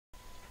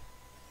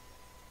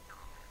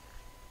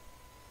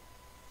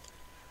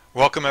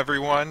Welcome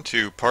everyone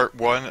to part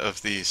 1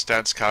 of the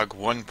StatsCog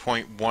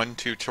 1.1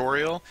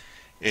 tutorial.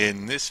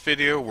 In this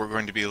video we're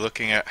going to be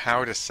looking at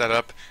how to set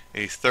up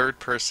a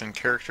third-person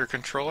character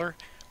controller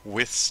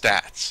with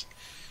stats.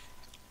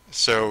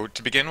 So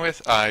to begin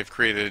with, I've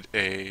created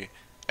a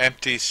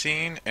empty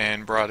scene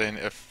and brought in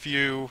a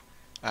few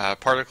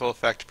particle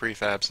effect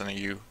prefabs and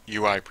a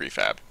UI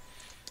prefab.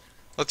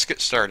 Let's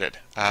get started.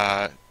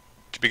 To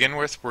begin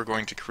with, we're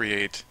going to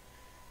create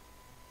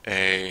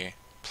a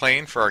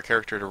plane for our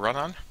character to run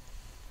on.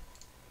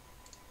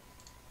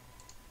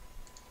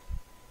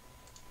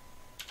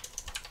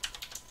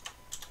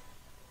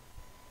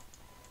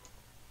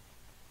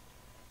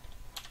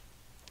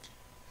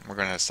 We're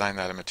going to assign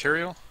that a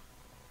material,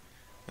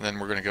 and then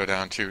we're going to go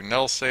down to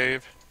null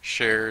save,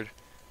 shared,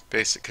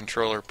 basic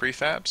controller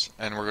prefabs,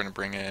 and we're going to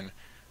bring in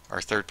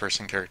our third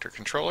person character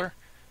controller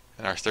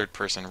and our third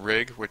person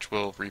rig, which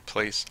will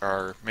replace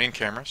our main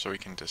camera, so we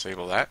can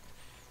disable that.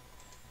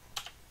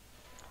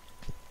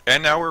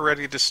 And now we're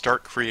ready to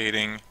start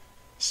creating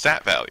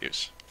stat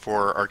values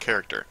for our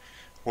character.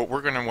 What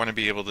we're going to want to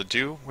be able to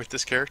do with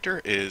this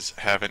character is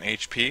have an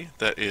HP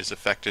that is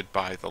affected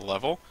by the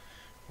level.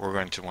 We're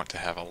going to want to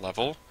have a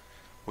level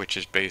which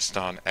is based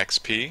on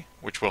XP,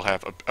 which will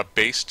have a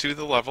base to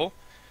the level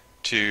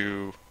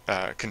to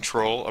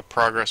control a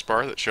progress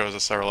bar that shows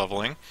us our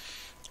leveling,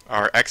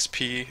 our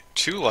XP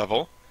to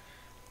level,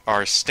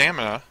 our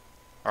stamina,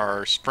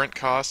 our sprint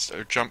cost,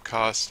 our jump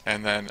cost,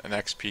 and then an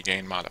XP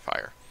gain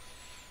modifier.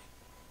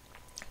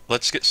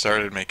 Let's get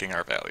started making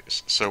our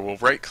values. So we'll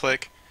right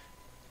click,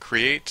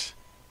 create,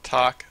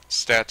 talk,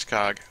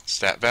 statscog,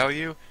 stat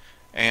value,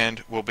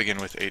 and we'll begin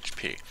with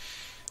HP.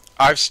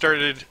 I've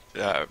started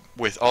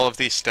with all of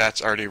these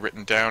stats already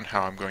written down,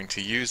 how I'm going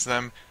to use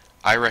them.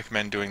 I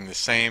recommend doing the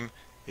same.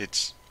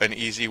 It's an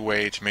easy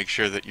way to make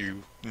sure that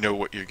you know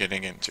what you're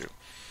getting into.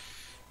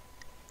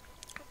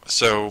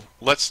 So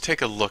let's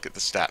take a look at the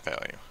stat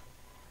value.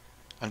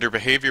 Under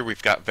behavior,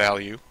 we've got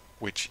value,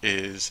 which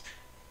is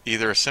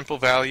either a simple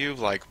value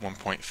like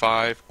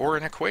 1.5 or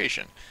an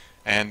equation.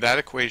 And that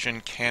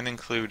equation can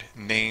include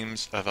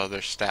names of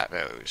other stat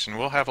values, and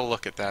we'll have a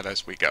look at that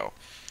as we go.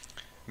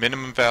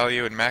 Minimum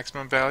value and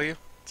maximum value,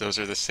 those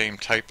are the same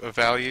type of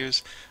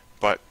values,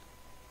 but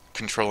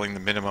controlling the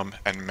minimum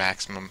and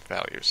maximum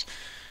values.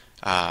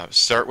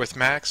 Start with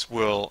max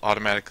will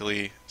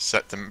automatically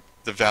set the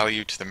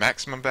value to the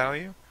maximum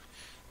value.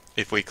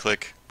 If we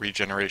click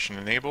regeneration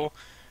enable,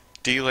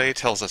 delay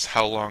tells us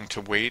how long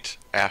to wait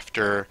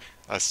after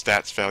a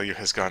stats value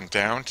has gone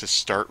down to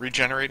start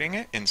regenerating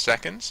it in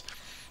seconds.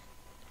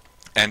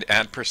 And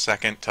add per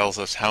second tells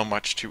us how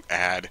much to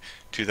add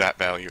to that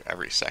value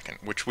every second,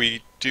 which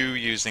we do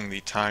using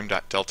the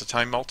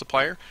time.delta-time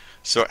multiplier,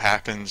 so it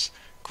happens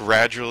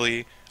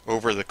gradually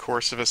over the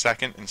course of a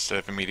second instead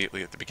of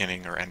immediately at the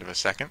beginning or end of a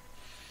second.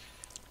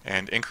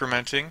 And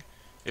incrementing,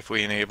 if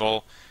we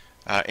enable,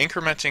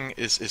 incrementing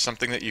is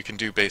something that you can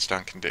do based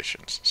on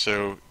conditions.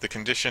 So the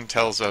condition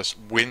tells us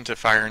when to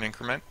fire an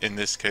increment. In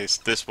this case,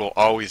 this will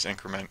always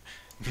increment,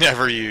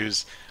 never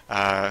use,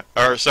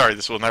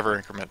 this will never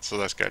increment, so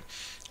that's good.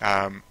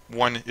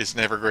 1 is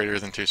never greater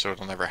than 2, so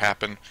it'll never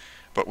happen.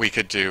 But we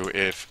could do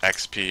if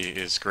XP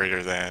is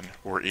greater than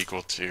or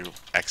equal to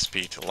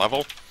XP to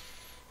level.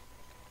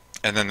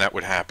 And then that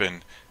would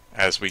happen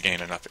as we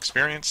gain enough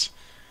experience.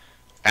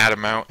 Add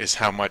amount is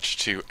how much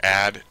to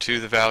add to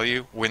the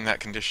value when that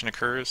condition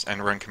occurs,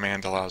 and run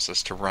command allows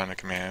us to run a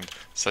command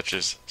such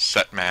as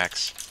set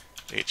max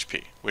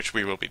HP, which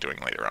we will be doing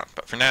later on.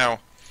 But for now,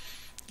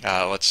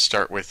 let's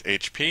start with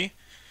HP.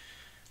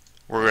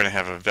 We're going to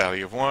have a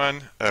value of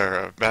 1,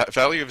 or a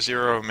value of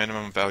 0, a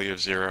minimum value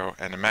of 0,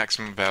 and a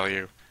maximum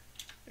value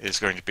is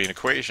going to be an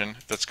equation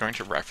that's going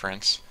to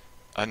reference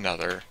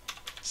another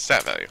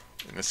stat value,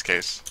 in this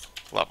case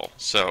level.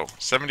 So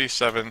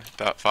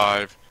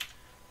 77.5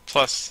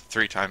 plus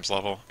 3 times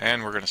level,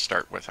 and we're going to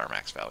start with our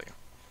max value.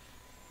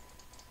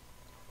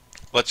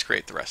 Let's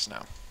create the rest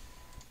now.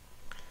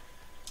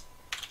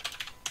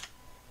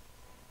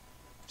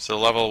 So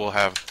level will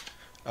have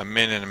a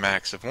min and a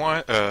max of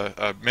 1,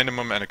 a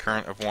minimum and a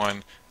current of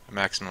 1, a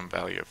maximum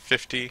value of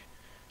 50.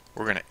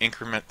 We're going to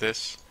increment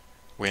this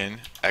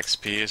when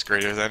XP is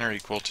greater than or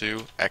equal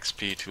to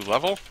XP to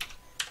level.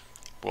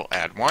 We'll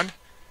add 1,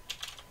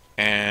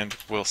 and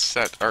we'll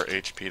set our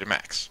HP to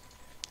max,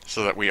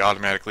 so that we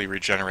automatically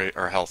regenerate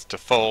our health to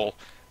full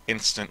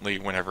instantly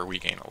whenever we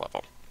gain a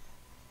level.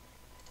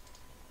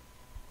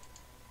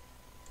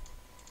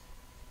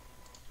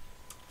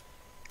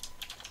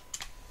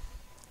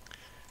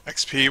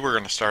 XP, we're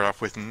going to start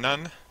off with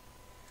none,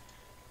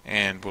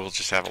 and we'll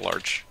just have a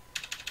large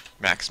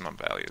maximum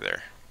value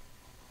there.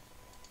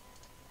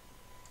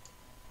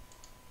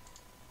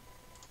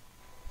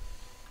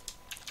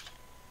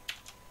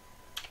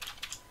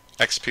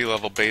 XP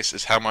level base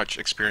is how much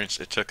experience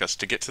it took us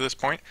to get to this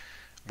point.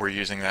 We're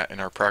using that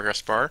in our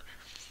progress bar.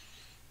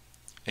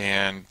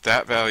 And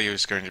that value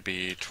is going to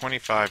be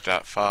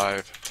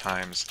 25.5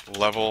 times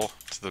level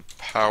to the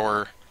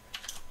power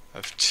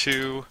of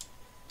 2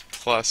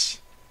 plus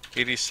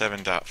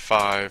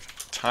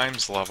 87.5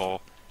 times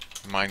level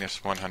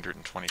minus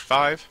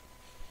 125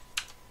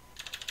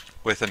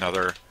 with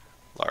another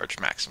large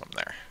maximum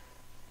there.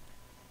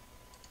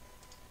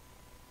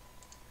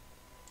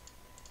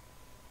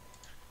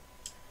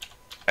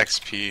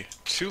 XP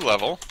 2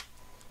 level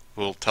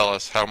will tell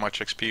us how much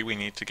XP we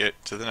need to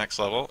get to the next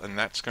level, and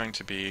that's going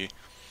to be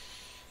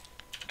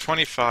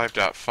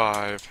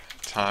 25.5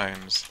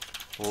 times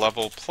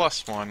level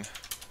plus 1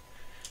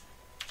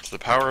 to the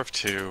power of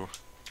 2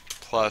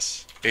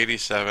 plus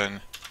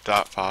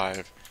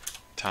 87.5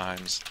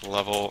 times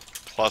level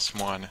plus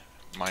 1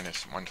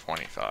 minus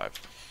 125.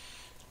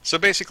 So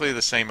basically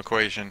the same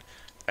equation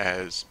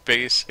as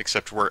base,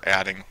 except we're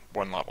adding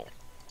one level.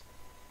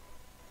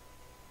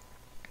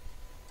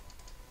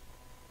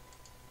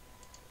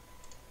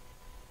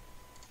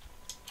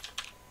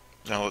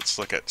 Now let's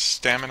look at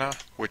stamina,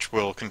 which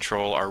will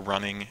control our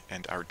running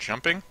and our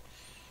jumping.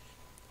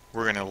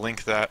 We're going to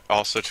link that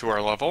also to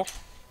our level.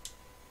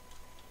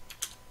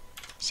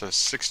 So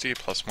 60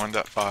 plus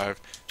 1.5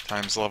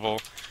 times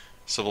level.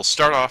 So we'll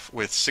start off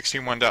with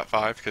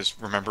 61.5 because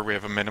remember we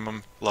have a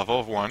minimum level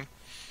of 1.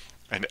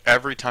 And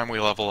every time we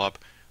level up,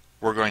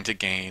 we're going to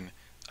gain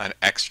an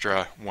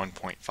extra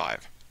 1.5.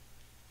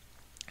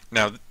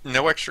 Now,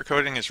 no extra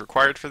coding is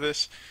required for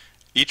this.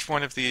 Each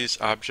one of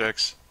these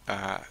objects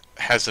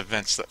has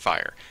events that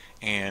fire,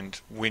 and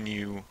when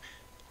you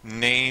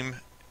name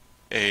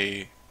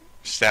a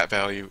stat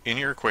value in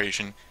your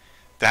equation,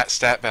 that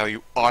stat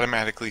value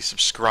automatically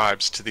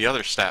subscribes to the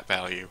other stat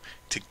value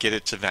to get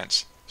its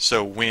events.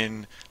 So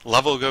when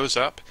level goes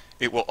up,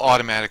 it will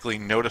automatically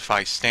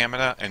notify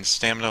stamina, and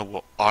stamina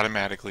will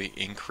automatically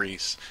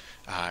increase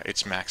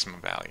its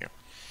maximum value.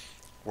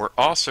 We're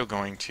also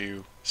going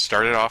to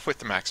start it off with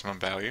the maximum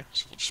value,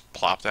 so we'll just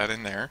plop that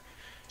in there,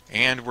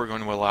 and we're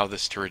going to allow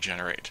this to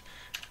regenerate.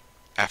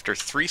 After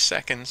 3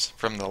 seconds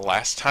from the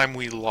last time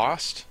we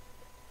lost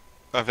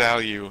a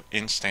value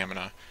in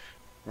stamina,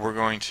 we're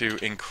going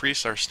to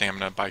increase our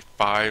stamina by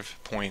 5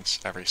 points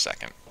every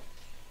second.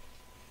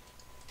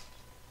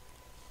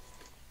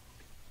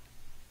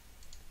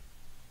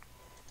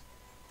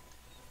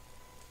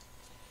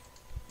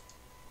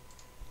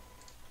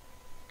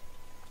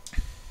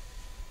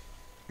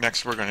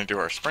 Next we're going to do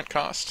our sprint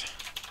cost,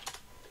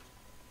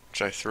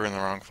 which I threw in the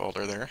wrong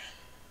folder there.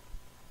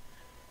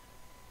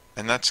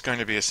 And that's going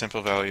to be a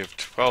simple value of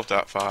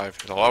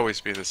 12.5. It'll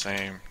always be the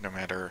same no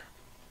matter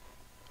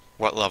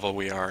what level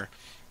we are.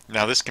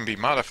 Now this can be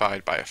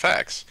modified by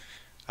effects,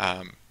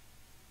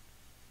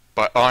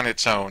 but on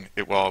its own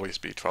it will always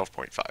be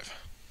 12.5.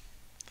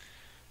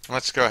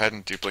 Let's go ahead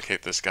and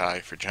duplicate this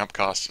guy for jump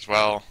cost as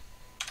well.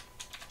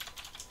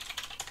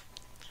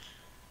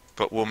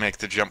 But we'll make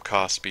the jump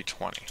cost be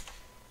 20.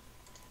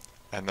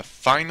 And the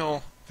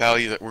final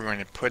value that we're going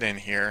to put in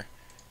here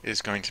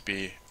is going to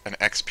be an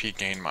XP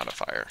gain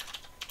modifier.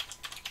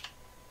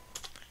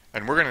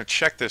 And we're going to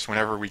check this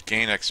whenever we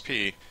gain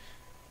XP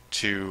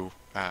to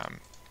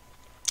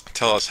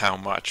tell us how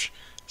much.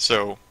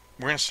 So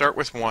we're going to start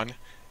with 1,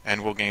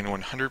 and we'll gain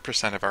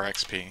 100% of our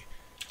XP,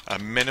 a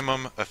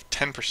minimum of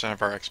 10%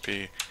 of our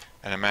XP,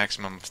 and a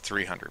maximum of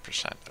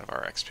 300% of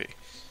our XP.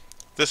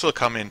 This will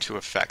come into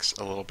effects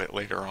a little bit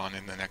later on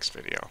in the next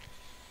video.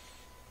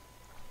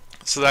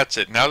 So that's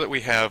it. Now that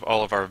we have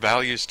all of our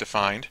values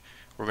defined,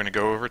 we're going to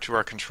go over to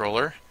our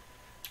controller,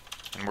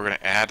 and we're going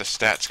to add a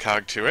stats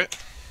cog to it.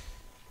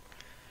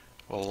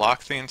 We'll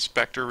lock the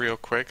inspector real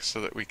quick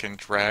so that we can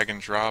drag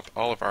and drop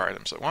all of our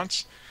items at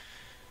once.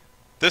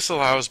 This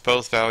allows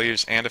both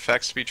values and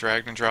effects to be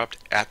dragged and dropped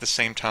at the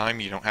same time.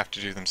 You don't have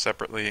to do them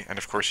separately, and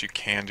of course you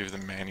can do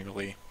them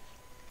manually.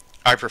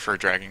 I prefer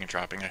dragging and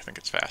dropping. I think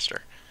it's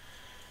faster.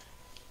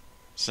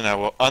 So now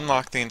we'll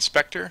unlock the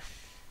inspector,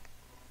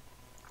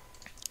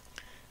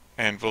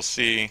 and we'll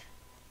see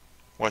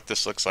what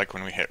this looks like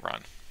when we hit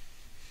run.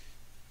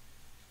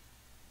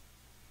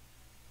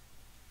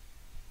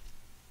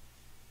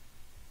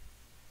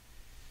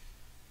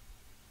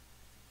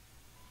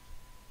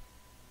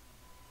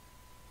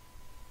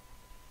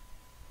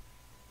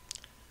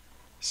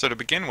 So to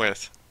begin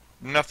with,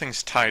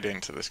 nothing's tied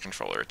into this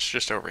controller, it's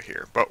just over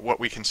here. But what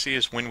we can see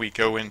is when we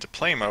go into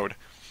play mode,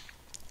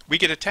 we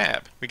get a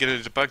tab. We get a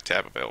debug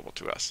tab available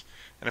to us.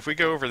 And if we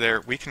go over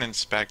there, we can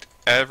inspect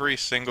every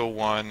single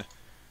one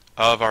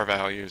of our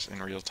values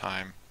in real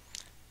time.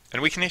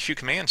 And we can issue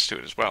commands to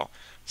it as well.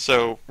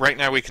 So right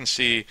now we can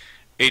see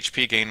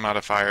HP gain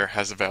modifier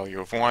has a value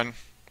of 1.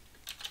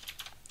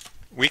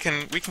 We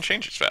can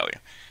change its value.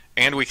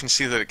 And we can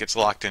see that it gets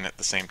locked in at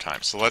the same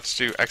time. So let's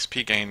do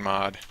XP gain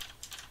mod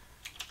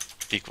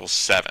equals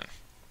 7.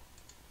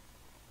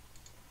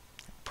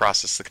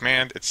 Process the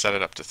command, it set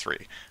it up to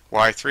 3.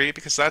 Why 3?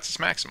 Because that's its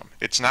maximum.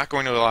 It's not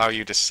going to allow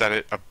you to set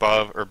it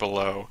above or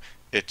below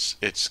its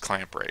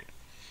clamp rate.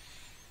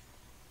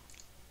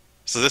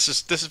 So this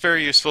is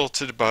very useful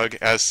to debug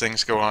as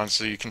things go on,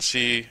 so you can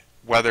see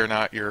whether or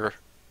not your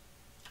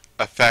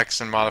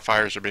effects and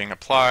modifiers are being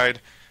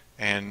applied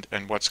and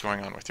what's going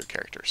on with your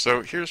character.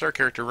 So here's our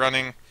character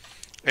running.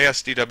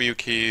 ASDW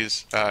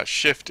keys,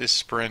 shift is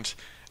sprint,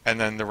 and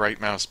then the right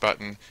mouse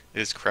button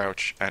is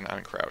crouch and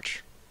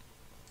uncrouch.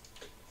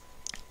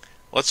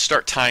 let's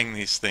start tying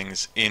these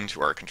things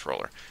into our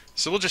controller.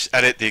 So we'll just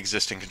edit the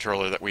existing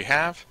controller that we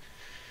have.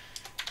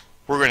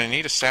 We're going to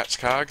need a stats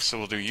cog, so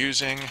we'll do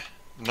using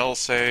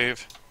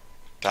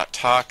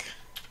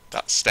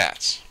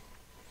nullsave.talk.stats.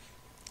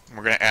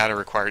 We're going to add a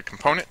required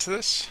component to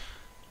this.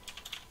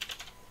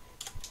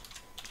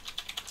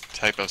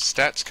 Type of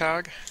stats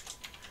cog,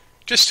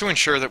 just to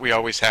ensure that we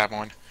always have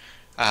one.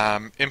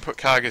 Input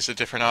cog is a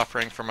different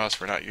offering from us.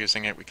 We're not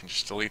using it. We can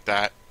just delete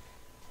that.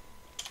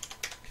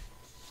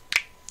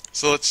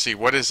 So let's see,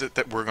 what is it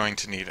that we're going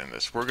to need in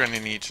this? We're going to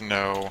need to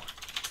know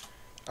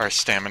our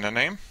stamina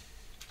name.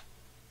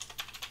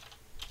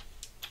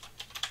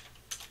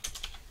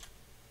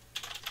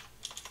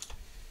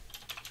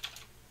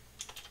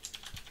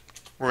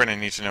 We're going to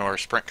need to know our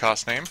sprint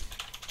cost name.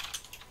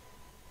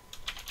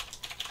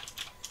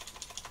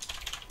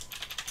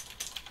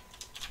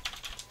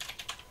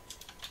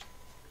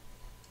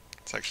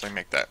 Let's actually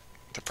make that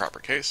the proper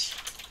case.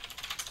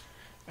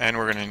 And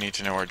we're going to need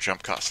to know our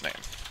jump cost name.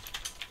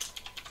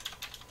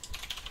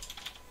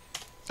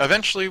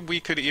 Eventually we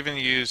could even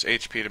use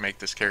HP to make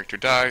this character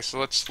die, so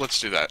let's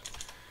do that.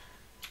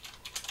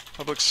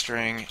 Public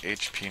string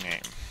HP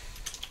name.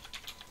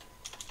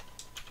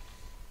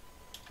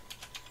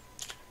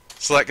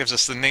 So that gives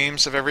us the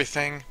names of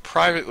everything.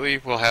 Privately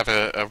we'll have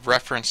a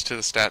reference to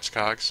the stats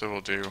cog, so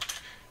we'll do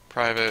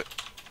private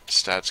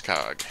stats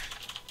cog.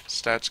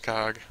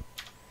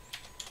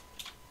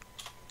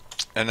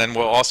 And then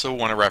we'll also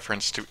want a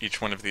reference to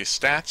each one of these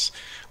stats.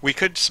 We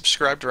could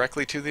subscribe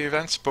directly to the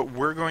events, but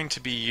we're going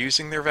to be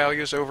using their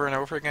values over and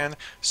over again,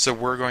 so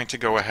we're going to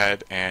go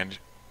ahead and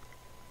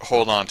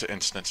hold on to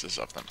instances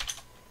of them.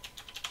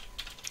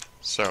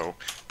 So,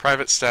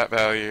 private stat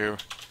value,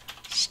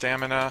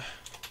 stamina,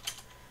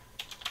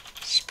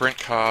 sprint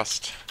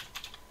cost,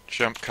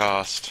 jump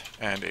cost,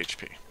 and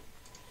HP.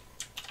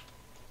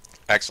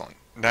 Excellent.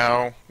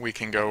 Now we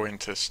can go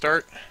into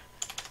start,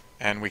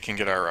 and we can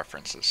get our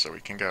references. So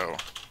we can go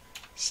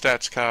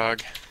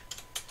statscog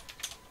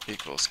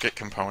equals get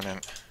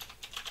component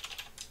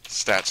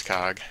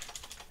statscog,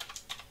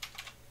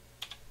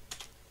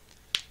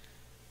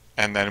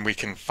 and then we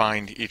can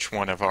find each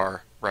one of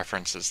our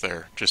references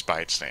there just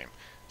by its name.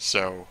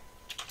 So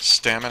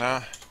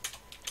stamina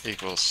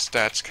equals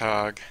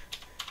statscog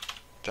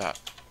dot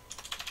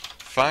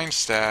find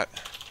stat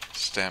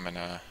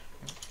stamina,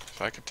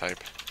 if I could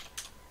type.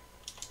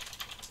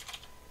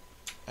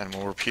 And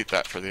we'll repeat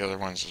that for the other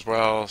ones as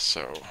well.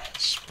 So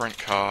sprint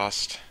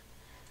cost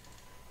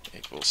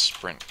equals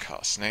sprint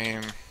cost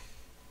name.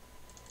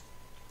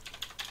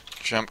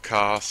 Jump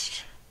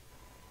cost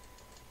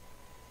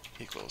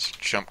equals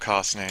jump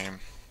cost name.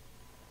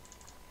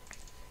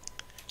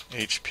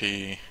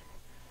 HP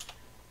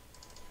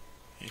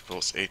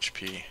equals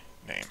HP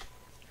name.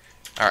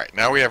 Alright,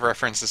 now we have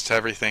references to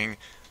everything.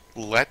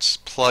 Let's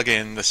plug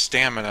in the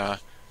stamina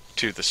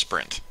to the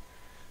sprint.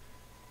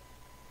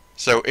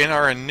 So in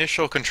our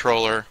initial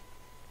controller,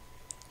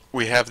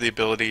 we have the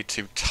ability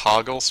to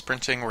toggle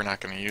sprinting. We're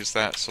not going to use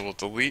that, so we'll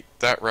delete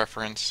that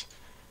reference.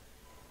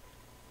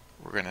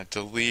 We're going to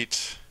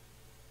delete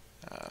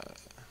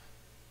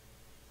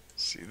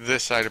see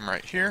this item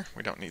right here.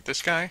 We don't need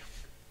this guy.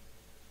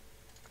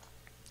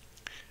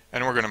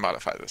 And we're going to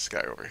modify this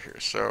guy over here.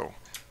 So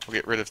we'll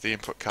get rid of the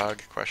input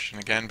cog question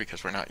again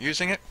because we're not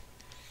using it.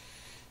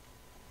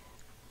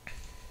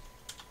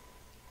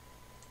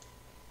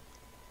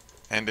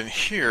 And in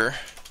here,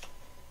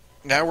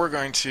 now we're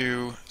going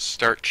to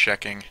start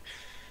checking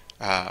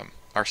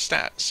our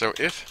stat. So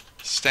if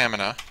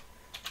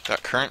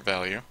stamina.current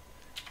value,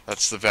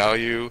 that's the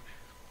value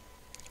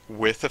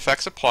with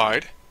effects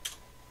applied,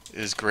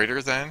 is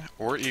greater than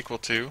or equal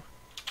to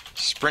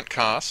sprint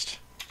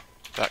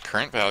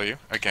cost.current value,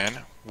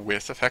 again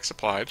with effects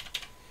applied,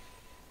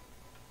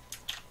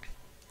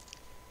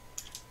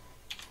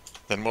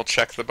 then we'll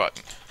check the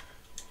button.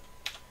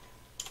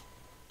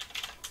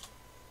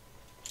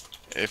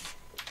 If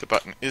the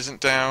button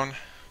isn't down,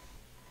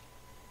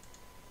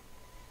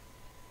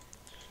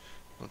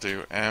 we'll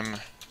do m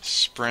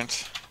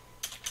sprint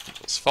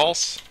equals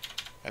false,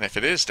 and if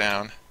it is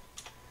down,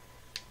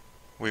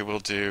 we will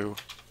do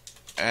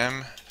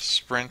m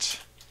sprint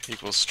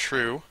equals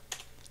true,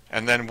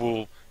 and then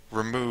we'll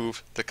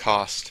remove the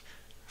cost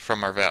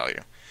from our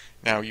value.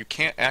 Now you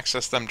can't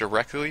access them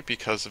directly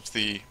because of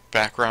the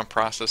background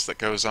process that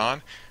goes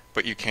on,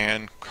 but you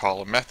can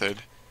call a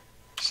method.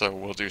 So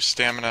we'll do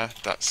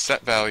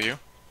stamina.setValue,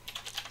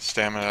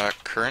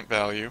 stamina.current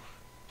value,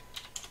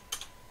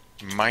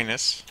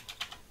 minus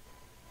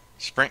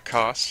sprint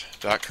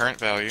cost.current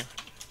value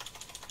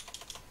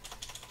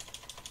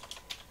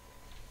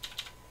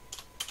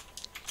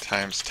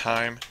times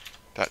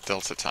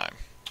time.delta time.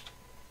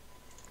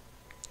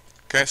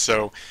 Okay,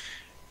 so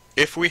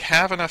if we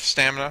have enough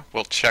stamina,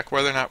 we'll check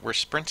whether or not we're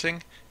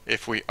sprinting.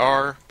 If we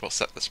are, we'll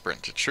set the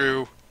sprint to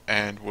true,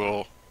 and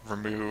we'll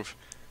remove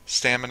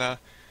stamina.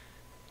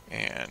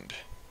 And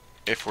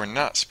if we're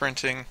not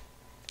sprinting,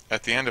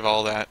 at the end of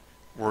all that,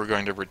 we're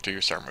going to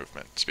reduce our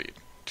movement speed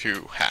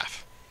to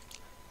half.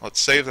 Let's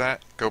save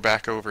that, go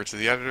back over to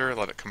the editor,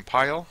 let it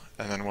compile,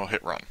 and then we'll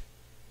hit run.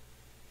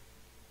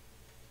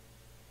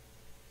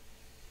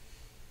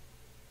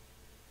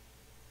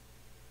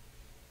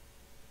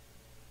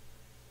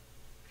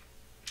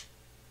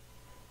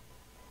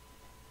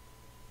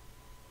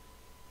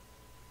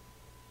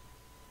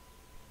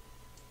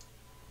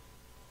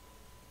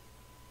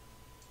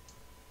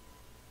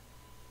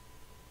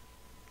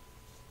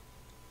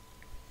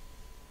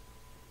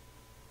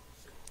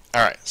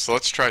 so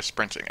let's try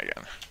sprinting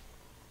again.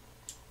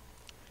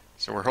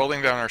 So we're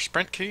holding down our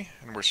sprint key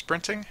and we're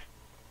sprinting.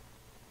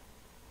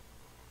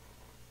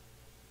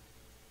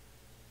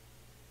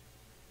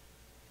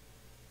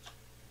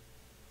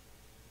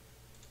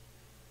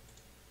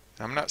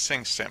 I'm not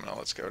seeing stamina.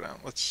 Let's go down.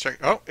 Let's check.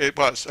 Oh, it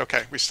was.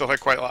 Okay, we still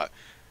had quite a lot.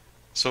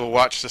 So we'll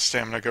watch the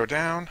stamina go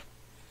down.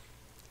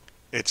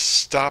 It's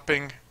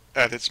stopping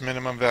at its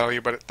minimum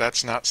value, but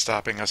that's not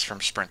stopping us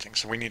from sprinting.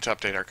 So we need to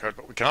update our code.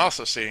 But we can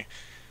also see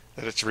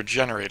that it's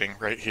regenerating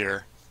right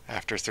here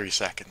after 3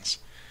 seconds.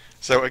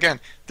 So again,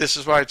 this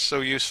is why it's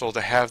so useful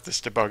to have this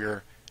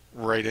debugger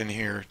right in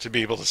here to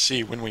be able to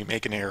see when we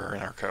make an error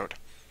in our code.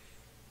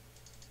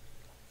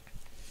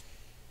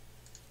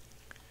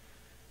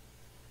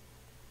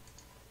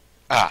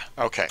 Ah,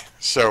 okay.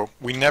 So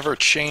we never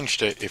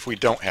changed it if we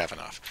don't have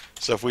enough.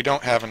 So if we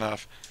don't have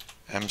enough,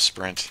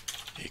 msprint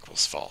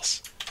equals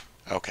false.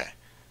 Okay.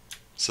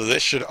 So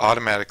this should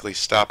automatically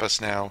stop us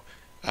now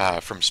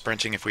from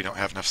sprinting if we don't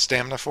have enough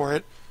stamina for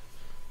it.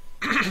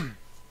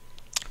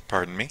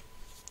 Pardon me.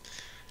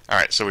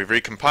 Alright, so we've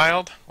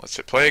recompiled. Let's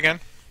hit play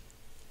again.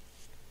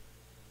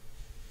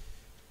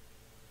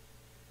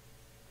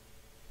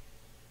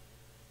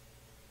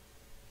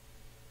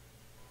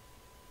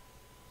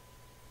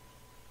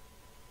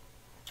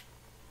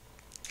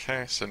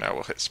 Okay, so now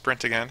we'll hit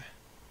sprint again.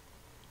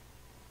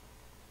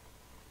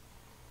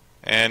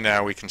 And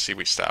now we can see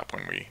we stop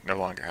when we no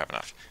longer have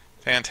enough.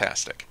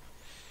 Fantastic.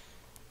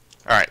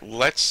 Alright,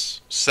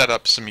 let's set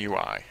up some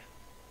UI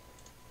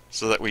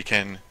so that we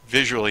can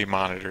visually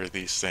monitor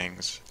these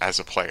things as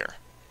a player.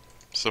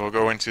 So we'll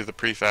go into the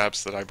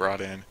prefabs that I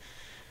brought in,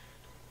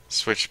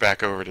 switch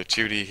back over to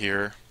 2D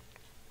here,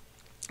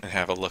 and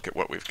have a look at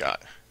what we've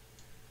got.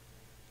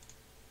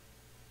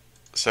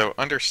 So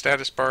under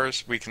status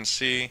bars, we can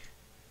see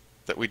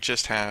that we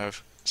just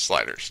have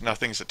sliders.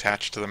 Nothing's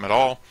attached to them at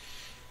all.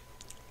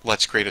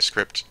 Let's create a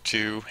script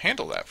to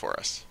handle that for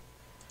us.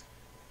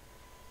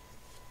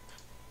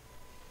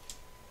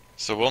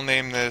 So we'll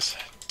name this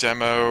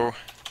demo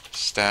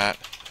stat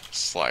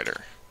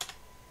slider.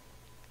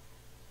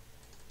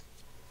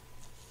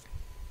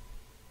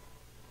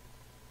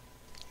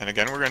 And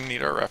again, we're going to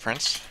need our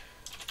reference.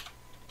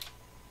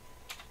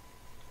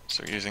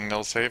 So using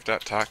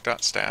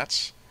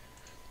nullsave.talk.stats.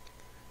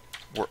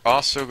 We're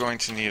also going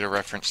to need a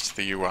reference to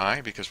the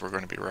UI because we're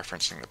going to be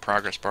referencing the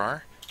progress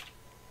bar,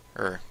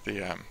 or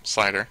the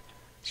slider.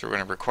 So we're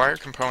going to require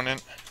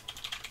component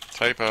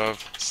type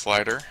of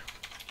slider.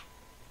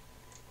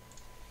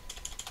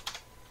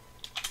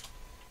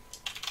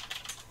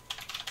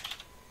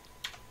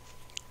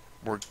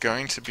 We're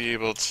going to be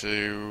able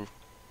to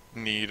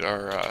need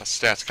our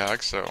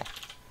statscog, so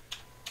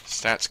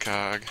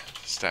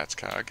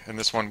statscog, and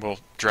this one will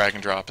drag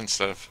and drop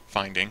instead of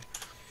finding.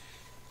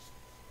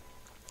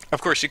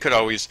 Of course, you could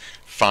always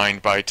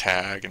find by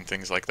tag and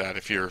things like that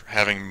if you're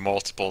having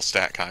multiple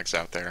statcogs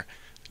out there.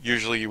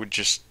 Usually you would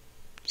just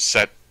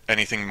set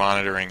anything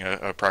monitoring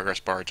a progress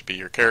bar to be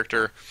your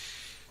character,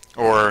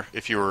 or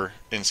if you were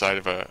inside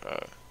of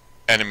a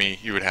enemy,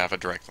 you would have a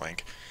direct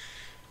link.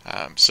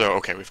 So,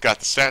 okay, we've got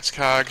the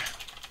statscog.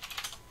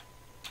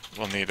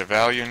 We'll need a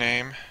value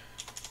name,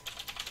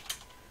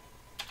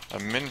 a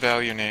min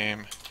value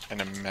name,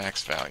 and a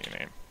max value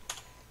name.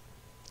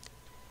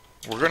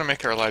 We're going to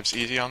make our lives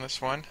easy on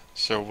this one,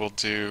 so we'll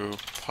do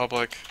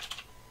public,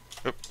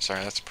 oops,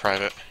 sorry, that's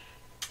private,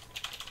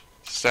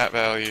 stat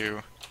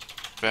value,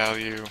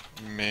 value,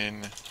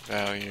 min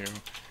value,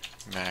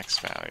 max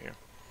value.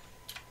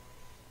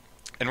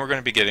 And we're going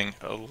to be getting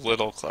a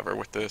little clever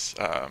with this.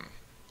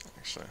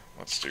 Actually,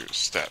 let's do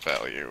stat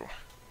value,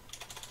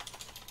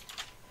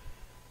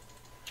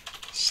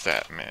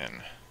 stat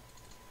min,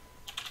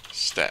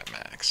 stat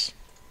max.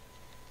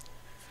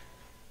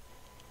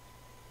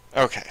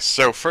 Okay,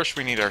 so first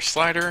we need our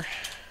slider.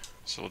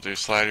 So we'll do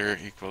slider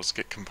equals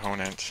get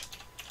component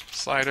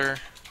slider.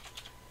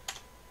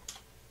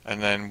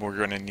 And then we're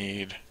going to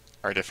need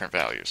our different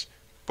values.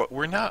 But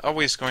we're not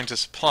always going to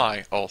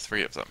supply all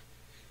 3 of them.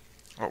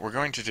 What we're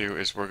going to do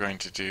is we're going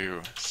to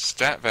do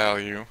stat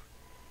value,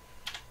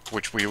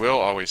 which we will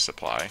always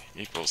supply,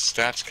 equals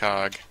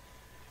statscog,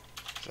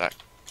 that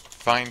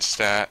find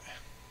stat,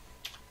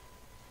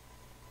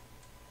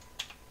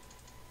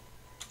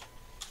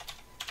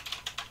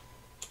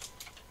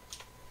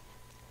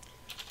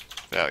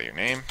 value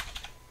name,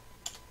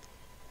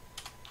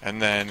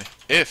 and then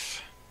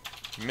if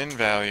min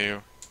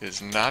value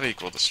is not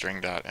equal to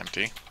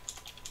string.empty,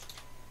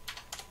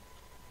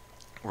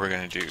 we're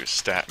going to do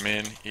stat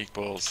min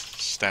equals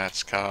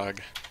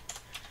statscog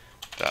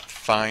dot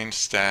find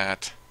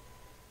stat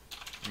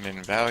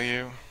min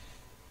value,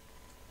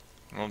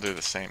 and we'll do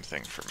the same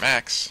thing for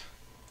max.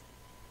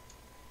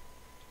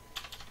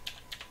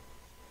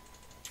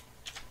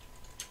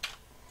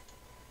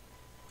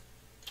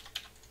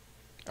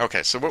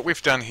 Okay, so what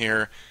we've done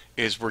here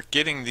is we're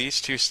getting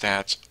these 2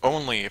 stats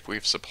only if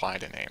we've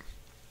supplied a name.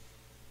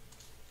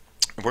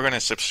 We're going to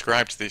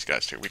subscribe to these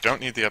guys too. We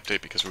don't need the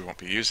update because we won't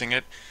be using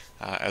it.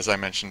 As I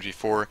mentioned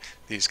before,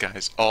 these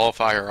guys all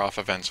fire off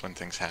events when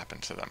things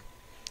happen to them.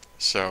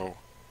 So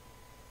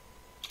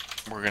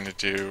we're going to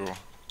do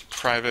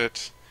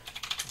private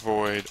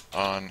void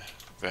on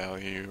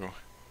value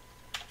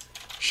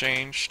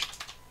changed.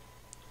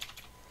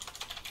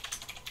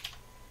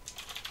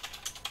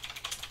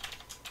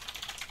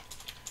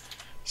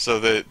 So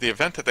the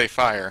event that they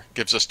fire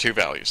gives us two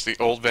values, the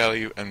old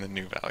value and the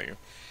new value.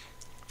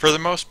 For the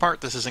most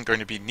part, this isn't going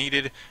to be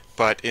needed,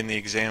 but in the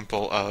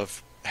example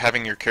of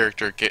having your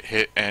character get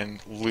hit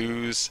and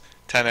lose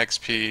 10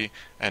 XP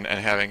and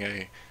having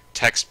a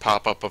text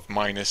pop-up of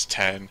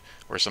 -10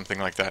 or something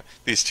like that,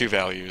 these two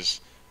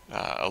values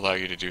allow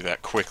you to do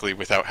that quickly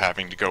without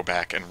having to go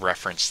back and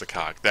reference the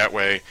cog. That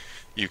way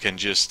you can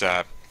just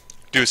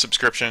do a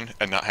subscription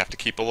and not have to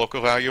keep a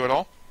local value at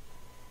all.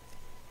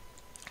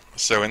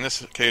 So in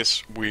this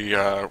case,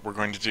 we're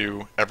going to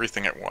do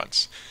everything at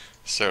once.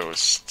 So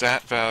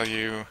stat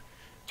value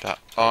dot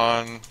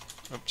on,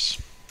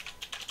 oops,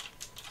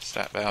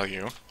 stat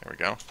value, there we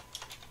go,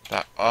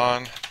 dot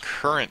on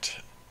current,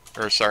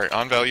 or sorry,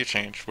 on value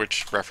changed,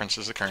 which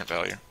references the current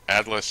value.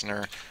 Add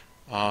listener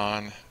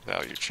on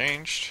value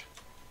changed.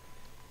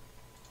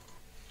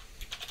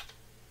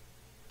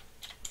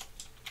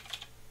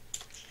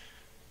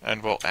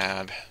 And we'll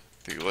add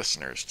the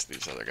listeners to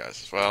these other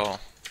guys as well.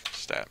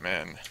 Stat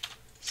min,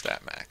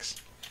 stat max.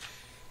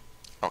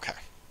 Okay.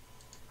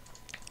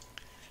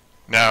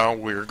 Now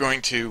we're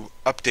going to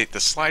update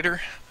the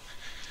slider.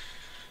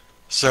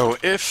 So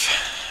if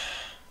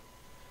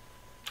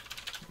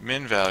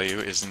min value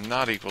is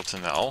not equal to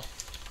null,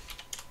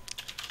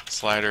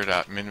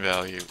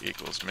 slider.minValue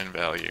equals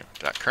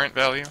minValue.current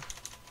value.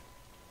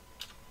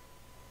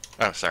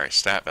 Oh, sorry,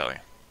 stat value.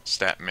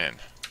 Stat min.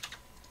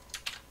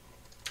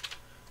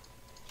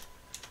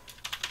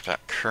 Dot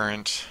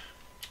current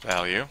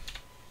value.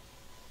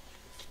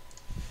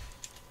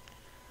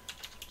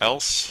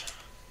 Else,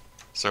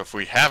 so if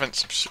we haven't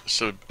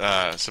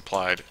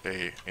supplied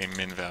a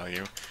min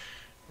value,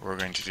 we're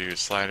going to do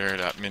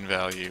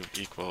slider.minValue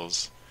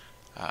equals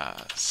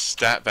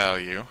stat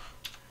value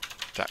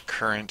dot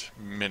current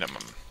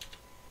minimum.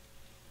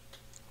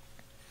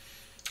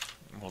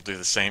 We'll do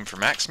the same for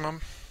maximum.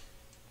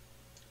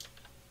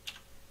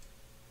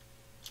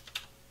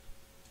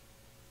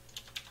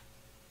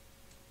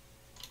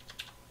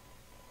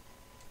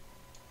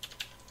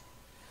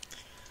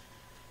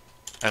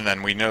 And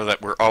then we know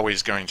that we're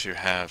always going to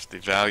have the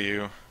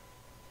value,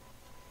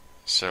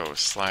 so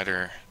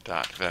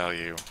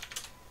slider.value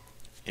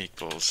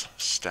equals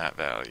stat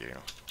value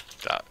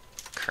dot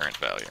current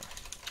value.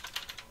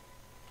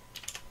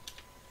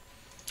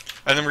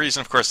 And the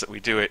reason, of course, that we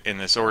do it in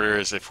this order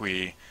is if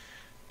we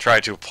try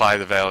to apply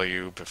the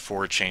value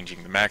before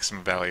changing the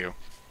maximum value,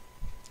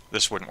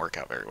 this wouldn't work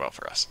out very well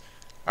for us.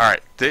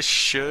 Alright, this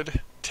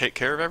should take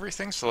care of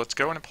everything, so let's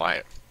go and apply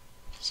it.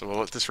 So we'll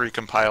let this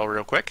recompile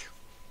real quick.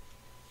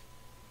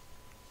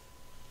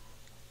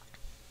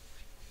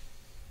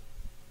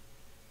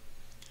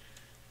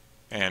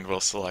 And we'll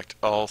select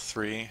all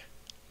three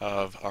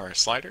of our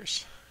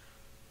sliders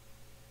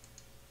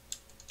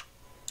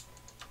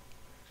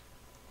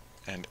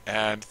and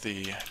add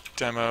the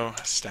demo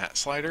stat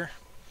slider.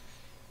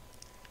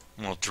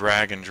 And we'll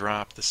drag and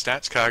drop the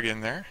stats cog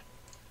in there.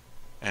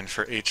 And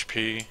for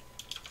HP,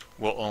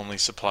 we'll only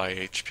supply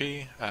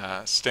HP.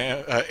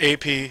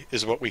 AP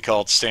is what we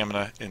called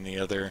stamina in the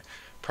other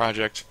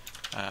project.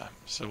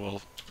 So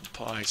we'll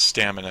apply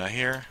stamina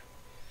here.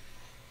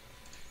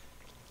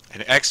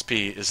 And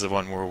XP is the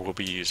one where we'll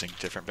be using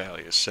different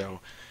values.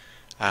 So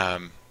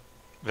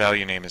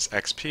value name is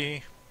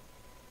XP.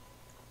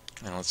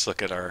 And let's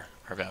look at our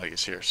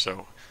values here.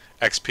 So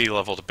XP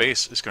level to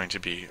base is going to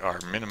be our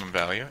minimum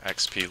value,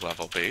 XP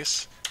level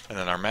base. And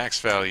then our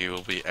max value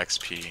will be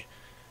XP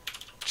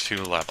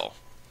to level.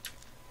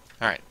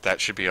 Alright,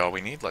 that should be all we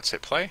need. Let's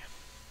hit play.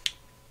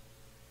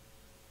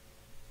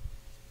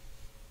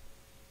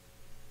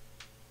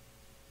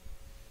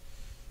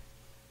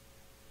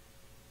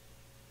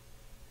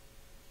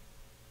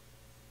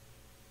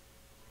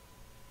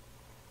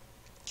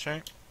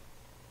 Okay.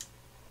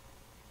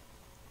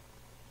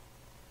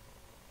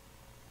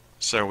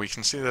 So we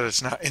can see that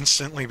it's not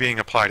instantly being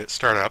applied at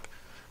startup.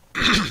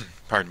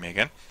 Pardon me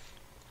again.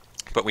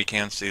 But we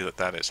can see that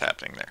that is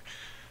happening there.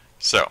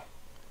 So,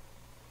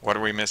 what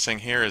are we missing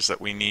here is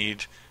that we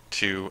need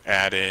to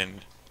add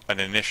in an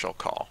initial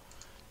call.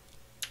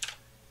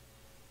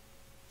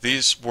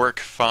 These work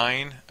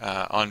fine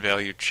on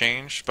value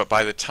change, but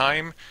by the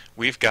time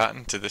we've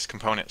gotten to this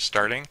component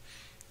starting,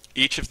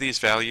 each of these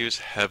values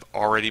have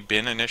already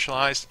been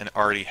initialized and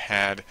already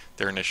had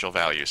their initial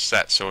values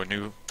set, so a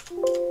new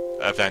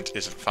event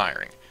isn't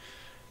firing.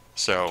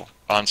 So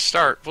on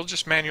start, we'll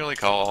just manually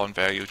call on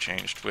value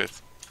changed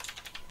with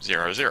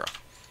 0, 0,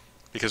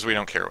 because we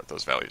don't care what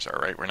those values are,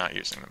 right? We're not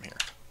using them here.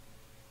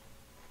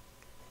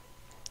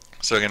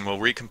 So again, we'll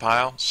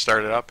recompile,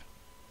 start it up,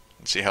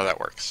 and see how that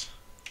works.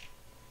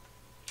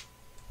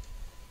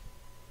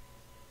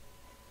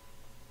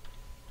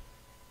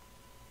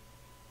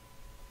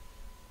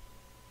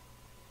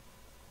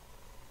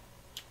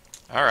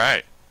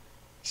 Alright,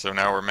 so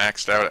now we're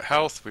maxed out at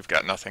health, we've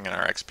got nothing in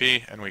our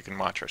XP, and we can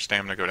watch our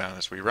stamina go down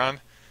as we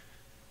run.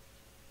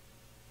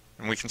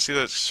 And we can see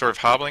that it's sort of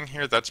hobbling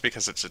here. That's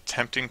because it's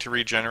attempting to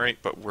regenerate,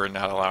 but we're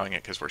not allowing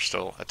it because we're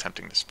still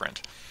attempting to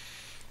sprint.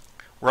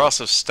 We're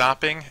also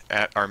stopping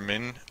at our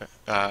min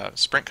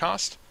sprint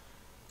cost.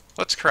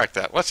 Let's correct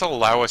that. Let's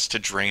allow us to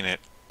drain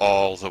it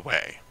all the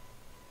way.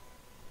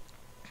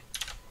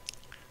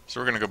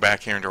 So we're going to go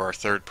back here into our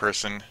third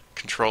person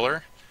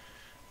controller.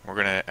 We're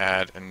going to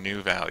add a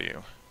new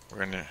value. We're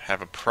going to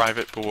have a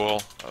private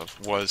bool of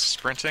was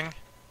sprinting.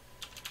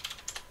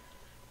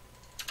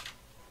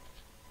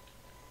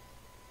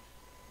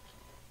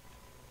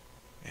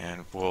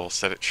 And we'll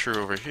set it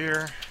true over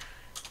here.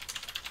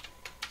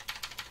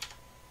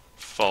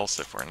 False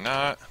if we're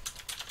not.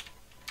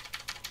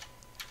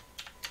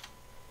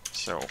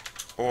 So,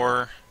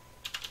 or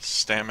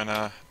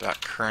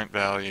stamina.current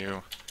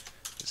value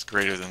is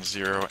greater than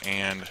 0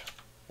 and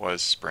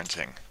was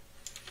sprinting.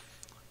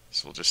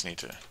 So we'll just need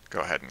to go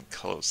ahead and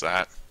close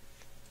that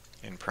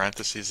in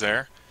parentheses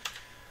there.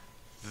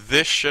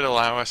 This should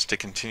allow us to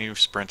continue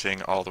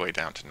sprinting all the way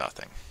down to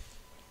nothing.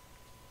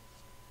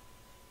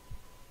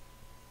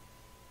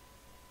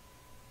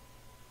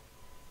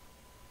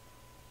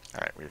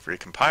 Alright, we've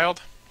recompiled.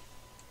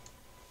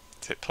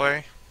 Let's hit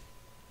play.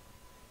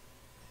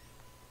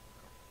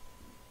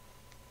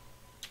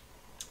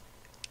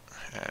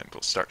 And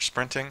we'll start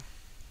sprinting.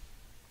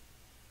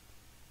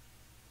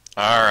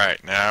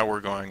 Alright, now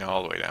we're going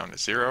all the way down to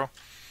 0.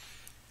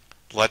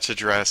 Let's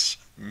address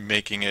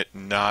making it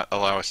not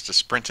allow us to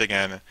sprint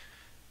again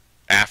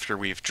after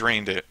we've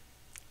drained it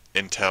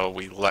until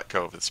we let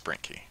go of the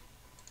sprint key.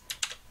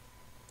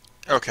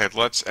 Okay,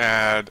 let's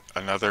add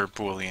another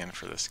Boolean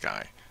for this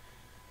guy.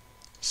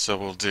 So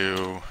we'll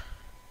do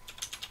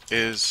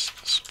is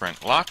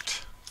sprint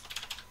locked.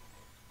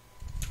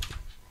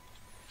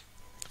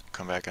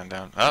 Come back on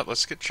down.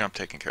 Let's get jump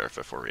taken care of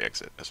before we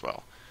exit as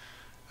well.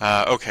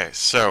 Okay,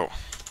 so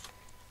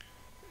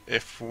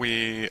if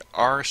we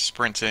are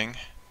sprinting,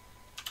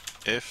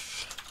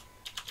 if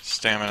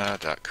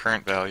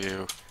stamina.current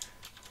value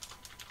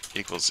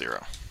equals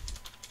 0,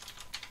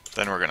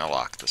 then we're going to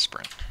lock the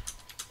sprint.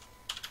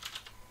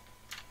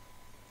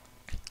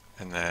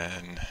 And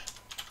then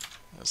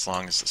as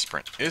long as the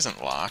sprint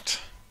isn't locked,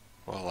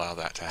 we'll allow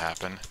that to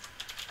happen.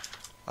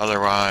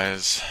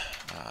 Otherwise,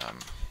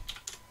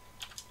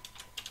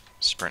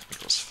 sprint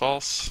equals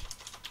false.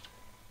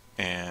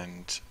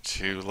 And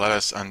to let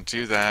us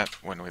undo that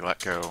when we let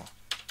go,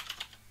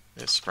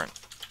 is sprint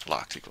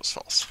locked equals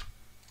false.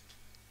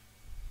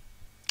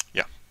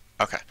 Yeah,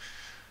 okay.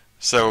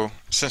 So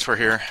since we're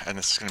here, and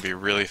this is going to be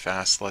really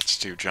fast, let's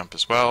do jump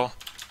as well.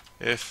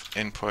 If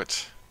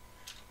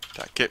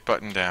input.get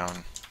button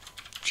down,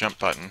 jump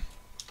button,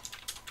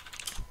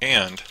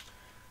 and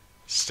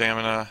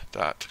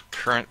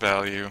stamina.current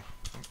value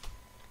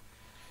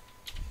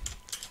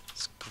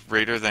is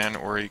greater than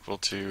or equal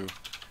to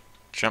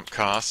jump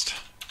cost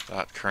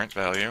dot current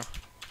value,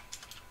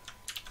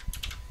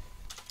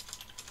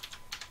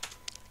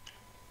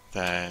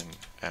 then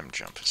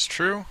mjump is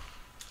true,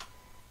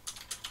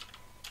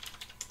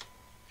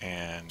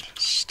 and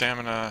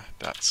stamina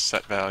dot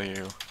set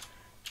value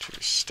to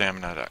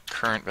stamina dot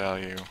current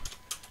value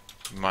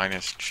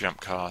minus jump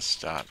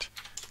cost dot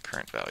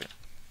current value.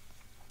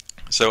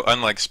 So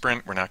unlike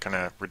sprint, we're not going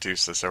to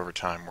reduce this over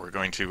time. We're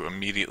going to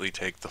immediately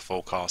take the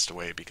full cost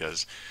away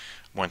because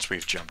once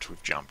we've jumped,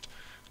 we've jumped.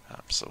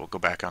 So we'll go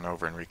back on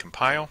over and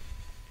recompile.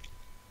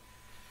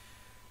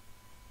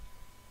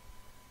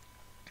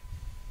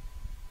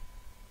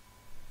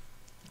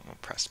 We'll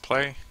press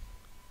play.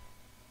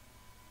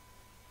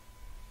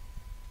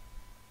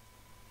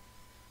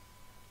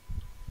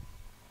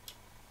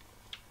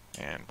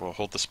 And we'll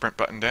hold the sprint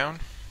button down.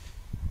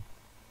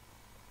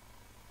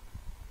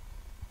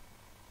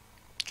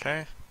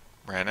 Okay,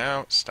 ran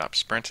out, stop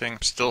sprinting.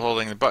 I'm still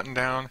holding the button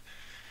down.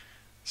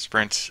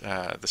 Sprint,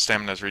 the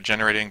stamina is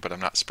regenerating, but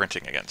I'm not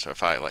sprinting again. So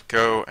if I let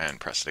go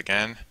and press it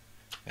again,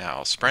 now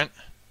I'll sprint.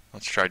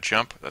 Let's try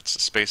jump. That's the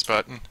space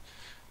button.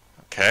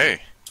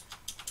 Okay,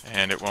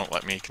 and it won't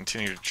let me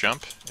continue to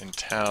jump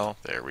until,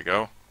 there we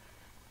go.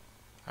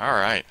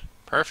 Alright,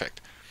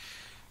 perfect.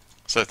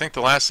 So I think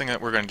the last thing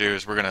that we're going to do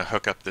is we're going to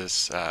hook up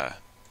this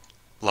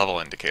level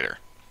indicator.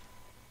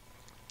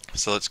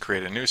 So let's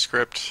create a new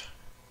script.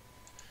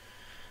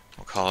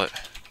 We'll call it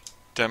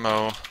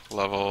demo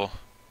level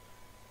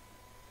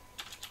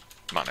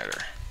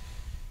monitor.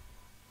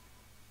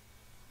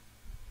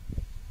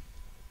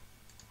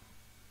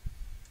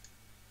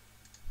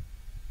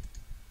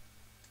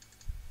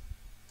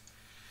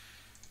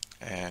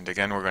 And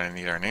again, we're going to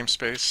need our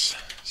namespace.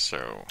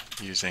 So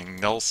using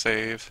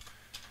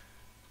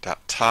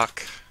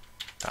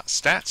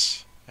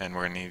nullsave.talk.stats, and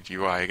we're going to need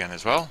UI again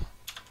as well.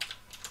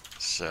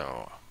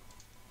 So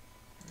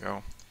there we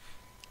go.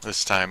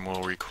 This time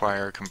we'll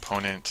require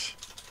component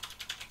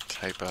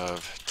type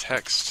of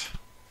text.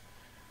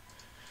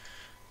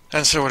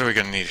 And so what are we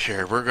going to need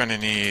here? We're going to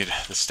need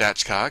the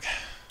stats cog.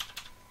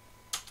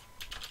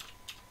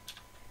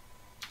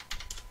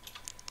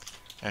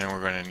 And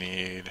we're going to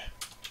need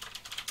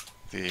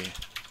the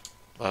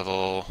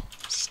level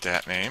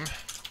stat name.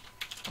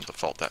 I'll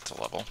default that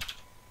to level.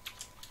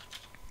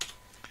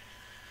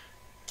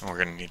 And we're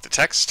going to need the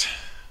text.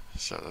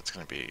 So that's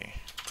going to be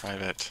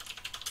private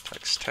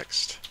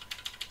text.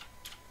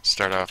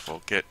 Start off,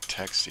 we'll get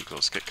text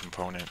equals get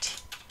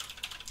component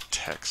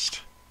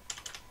text.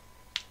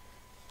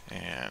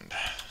 And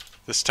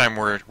this time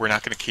we're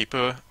not going to keep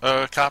a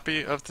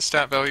copy of the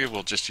stat value.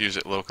 We'll just use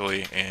it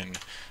locally in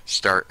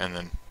start and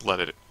then let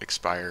it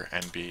expire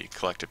and be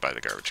collected by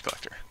the garbage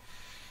collector.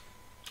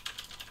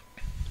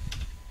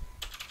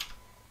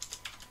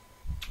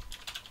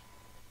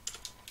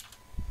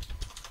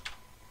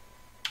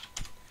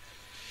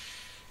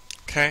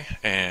 Okay,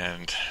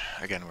 and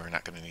again, we're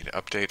not going to need to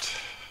update.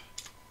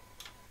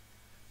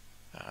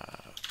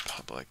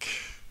 Public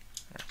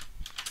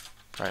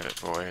private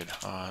void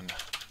on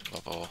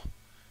level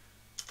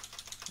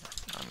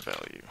on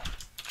value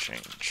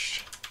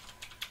changed.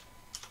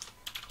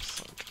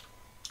 Float.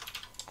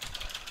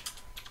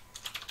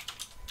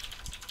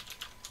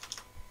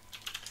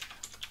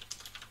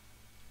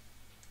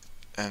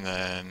 And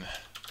then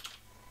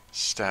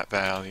stat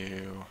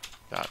value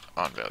dot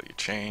on value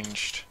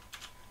changed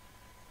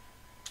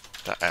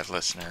dot add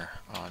listener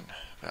on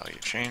value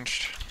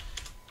changed.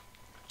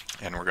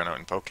 And we're going to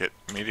invoke it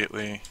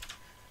immediately.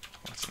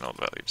 What's an old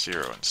value of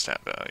 0 and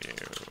stat value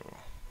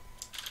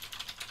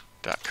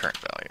dot current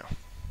value.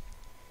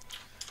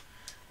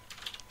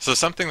 So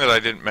something that I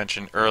didn't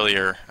mention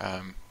earlier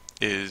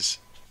is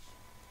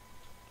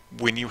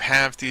when you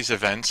have these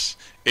events,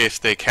 if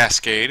they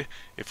cascade,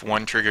 if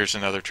one triggers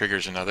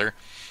another,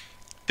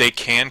 they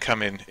can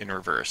come in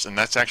reverse. And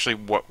that's actually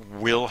what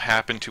will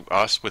happen to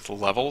us with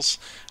levels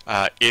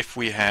if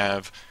we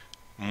have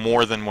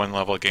more than one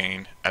level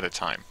gain at a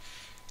time.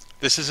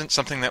 This isn't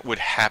something that would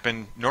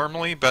happen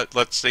normally, but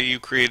let's say you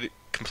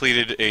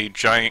completed a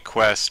giant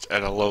quest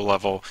at a low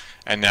level,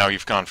 and now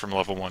you've gone from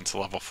level 1 to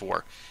level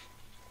 4.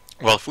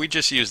 Well, if we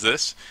just use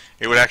this,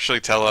 it would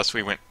actually tell us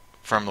we went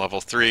from level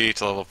 3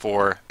 to level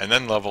 4, and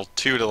then level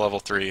 2 to level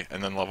 3,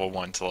 and then level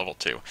 1 to level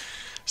 2.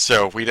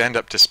 So we'd end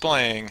up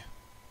displaying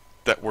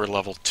that we're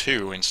level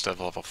 2 instead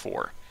of level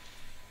 4.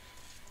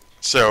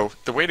 So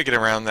the way to get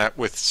around that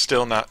with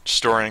still not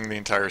storing the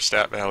entire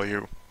stat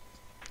value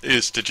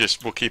is to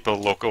we'll keep a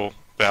local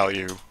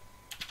value,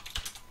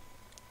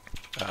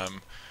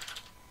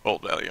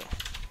 old value,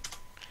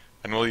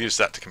 and we'll use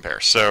that to compare.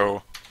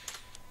 So,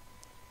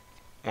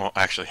 well,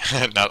 actually,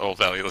 not old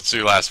value, let's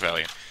do last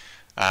value.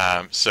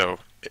 So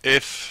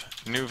if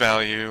new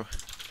value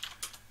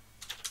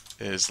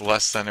is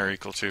less than or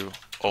equal to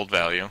old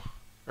value,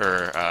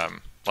 or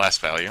last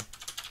value,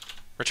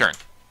 return.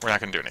 We're not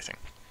going to do anything.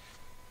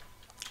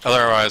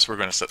 Otherwise, we're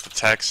going to set the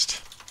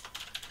text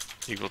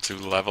equal to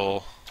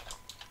level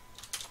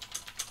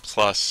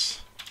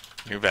plus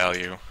new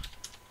value,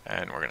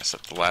 and we're going to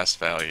set the last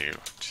value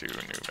to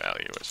new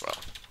value as well.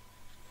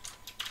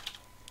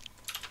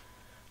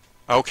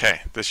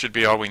 Okay, this should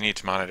be all we need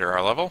to monitor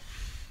our level.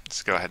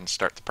 Let's go ahead and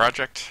start the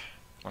project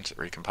once it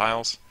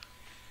recompiles.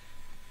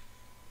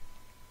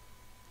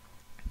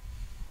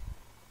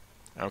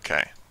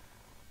 Okay,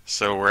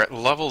 so we're at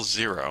level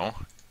 0.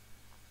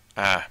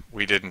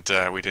 We didn't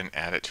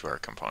add it to our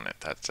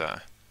component.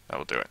 That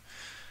will do it.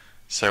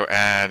 So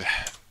add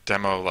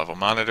demo level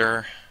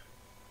monitor.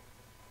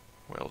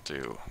 We'll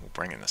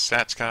bring in the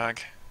stats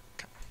cog.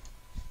 Okay.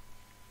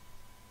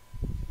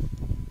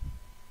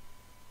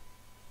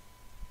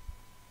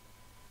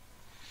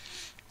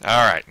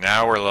 Alright,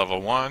 now we're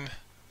level 1.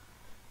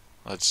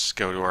 Let's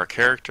go to our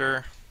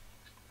character,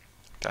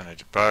 down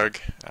to debug.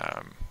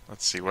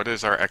 Let's see, what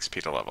is our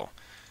XP to level?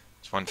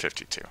 It's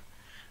 152.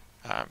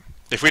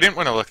 If we didn't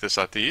want to look this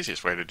up, the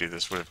easiest way to do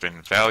this would have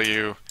been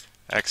value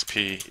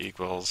XP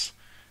equals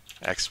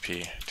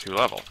XP to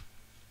level.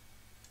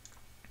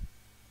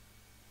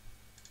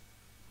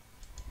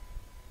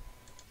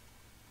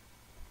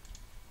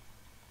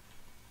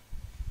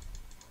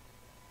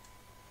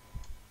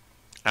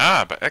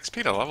 But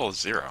XP to level is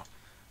 0.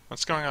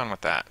 What's going on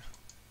with that?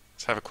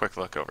 Let's have a quick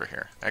look over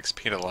here.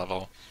 XP to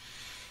level.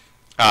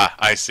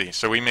 I see.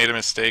 So we made a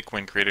mistake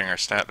when creating our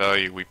stat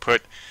value. We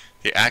put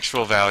the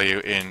actual value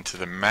into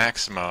the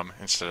maximum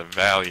instead of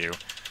value.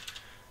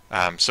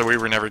 So we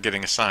were never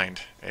getting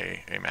assigned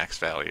a max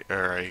value,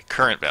 or a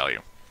current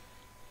value.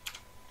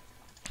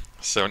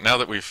 So now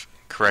that we've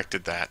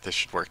corrected that, this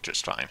should work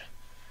just fine.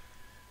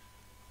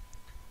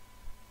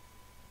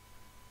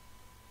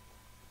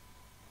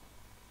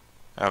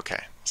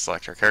 Okay,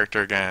 select our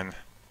character again,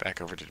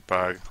 back over to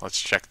debug. Let's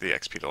check the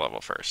XP to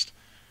level first.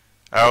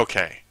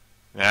 Okay,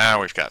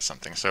 now we've got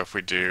something. So if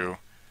we do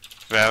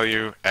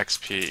value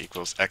XP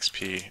equals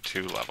XP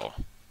to level.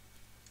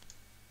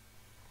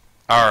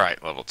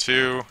 Alright, level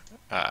 2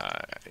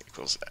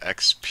 equals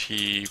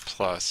XP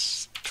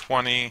plus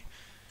 20.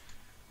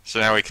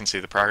 So now we can see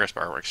the progress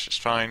bar works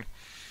just fine.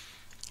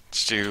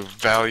 Let's do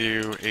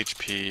value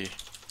HP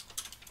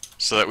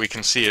so that we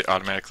can see it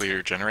automatically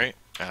regenerate.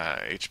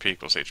 HP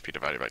equals HP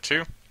divided by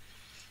 2.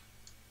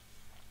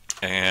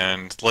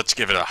 And let's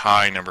give it a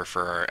high number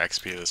for our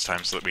XP this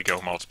time so that we go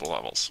multiple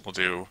levels. We'll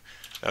do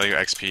value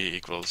XP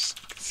equals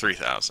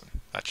 3,000.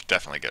 That should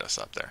definitely get us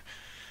up there.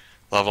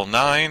 Level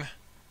 9,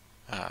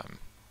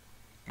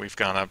 we've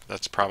gone up.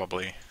 That's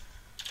probably,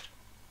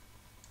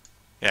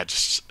 yeah,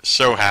 just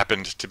so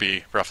happened to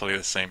be roughly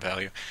the same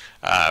value.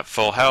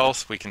 Full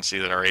health, we can see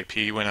that our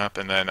AP went up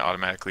and then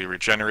automatically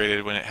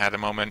regenerated when it had a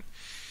moment.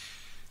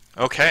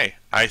 Okay,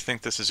 I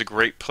think this is a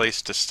great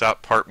place to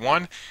stop part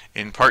 1.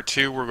 In part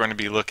 2, we're going to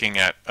be looking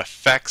at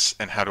effects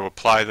and how to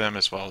apply them,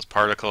 as well as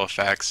particle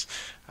effects,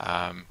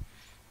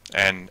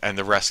 and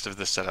the rest of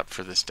the setup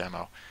for this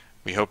demo.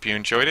 We hope you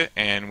enjoyed it,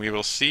 and we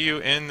will see you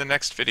in the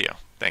next video.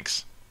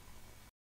 Thanks.